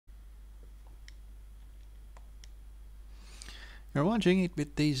You're watching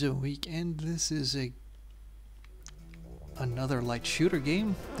 8-Bit Days a Week, and this is another light shooter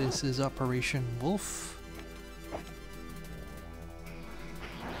game. This is Operation Wolf.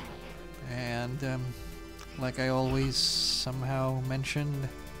 And like I always somehow mentioned,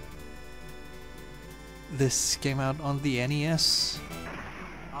 this came out on the NES.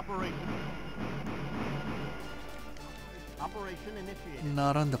 Operation initiated.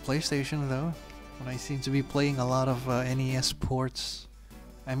 Not on the PlayStation though. And I seem to be playing a lot of NES ports.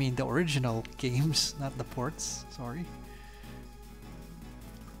 I mean the original games, not the ports, sorry.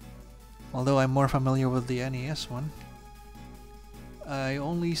 Although I'm more familiar with the NES one. I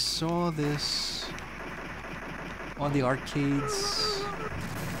only saw this on the arcades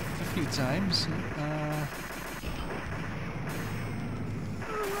a few times.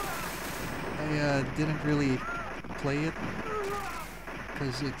 I didn't really play it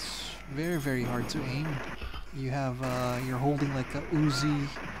because it's very hard to aim. You have you're holding like a Uzi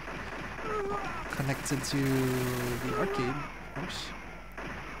connected to the arcade, of course,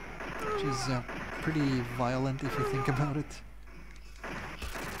 which is pretty violent if you think about it.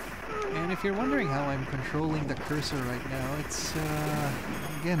 And if you're wondering how I'm controlling the cursor right now, it's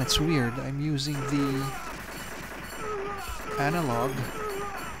again, it's weird. I'm using the analog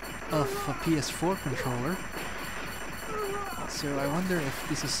of a PS4 controller. So I wonder if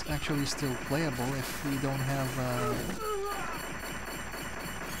this is actually still playable if we don't have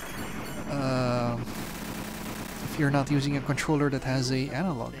if you're not using a controller that has a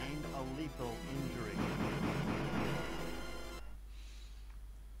analog.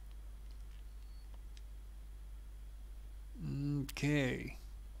 Okay,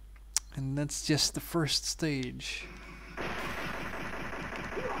 and that's just the first stage.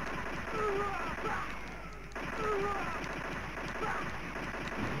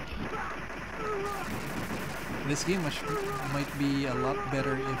 This game might be a lot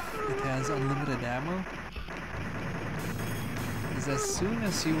better if it has unlimited ammo. Because as soon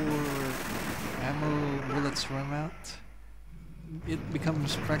as your ammo bullets run out, it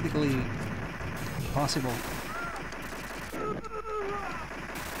becomes practically impossible.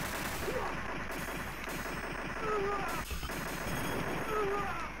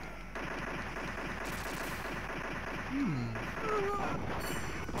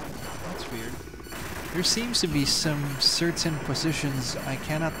 That's weird. There seems to be some certain positions I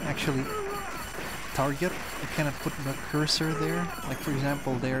cannot actually target. I cannot put the cursor there. Like for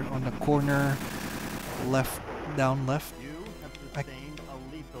example there on the corner left, down left.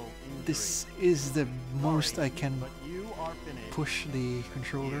 This is the most I can push the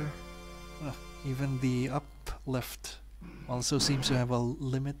controller. Even the up left also seems to have a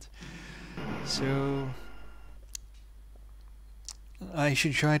limit. So I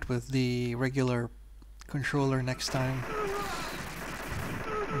should try it with the regular controller next time.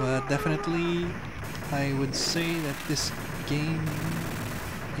 But definitely I would say that this game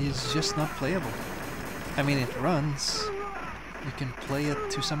is just not playable. I mean, it runs. You can play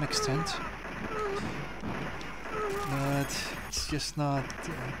it to some extent. But it's just not...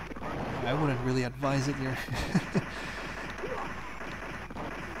 I wouldn't really advise it here.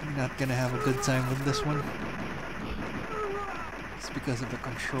 You're not gonna have a good time with this one. It's because of the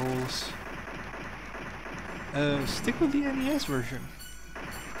controls. Stick with the NES version.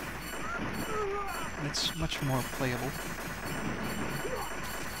 It's much more playable.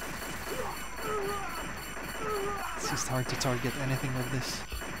 It's just hard to target anything with this.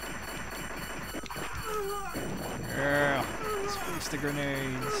 Yeah, space the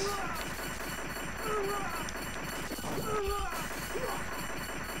grenades.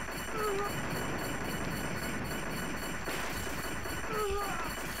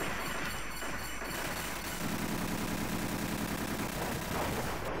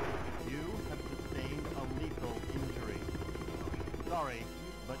 Sorry,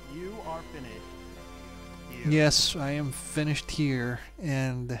 but you are finished. Yes, I am finished here,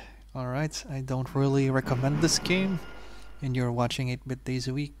 and alright, I don't really recommend this game, and you're watching 8-Bit Days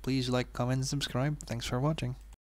a Week. Please like, comment, and subscribe. Thanks for watching.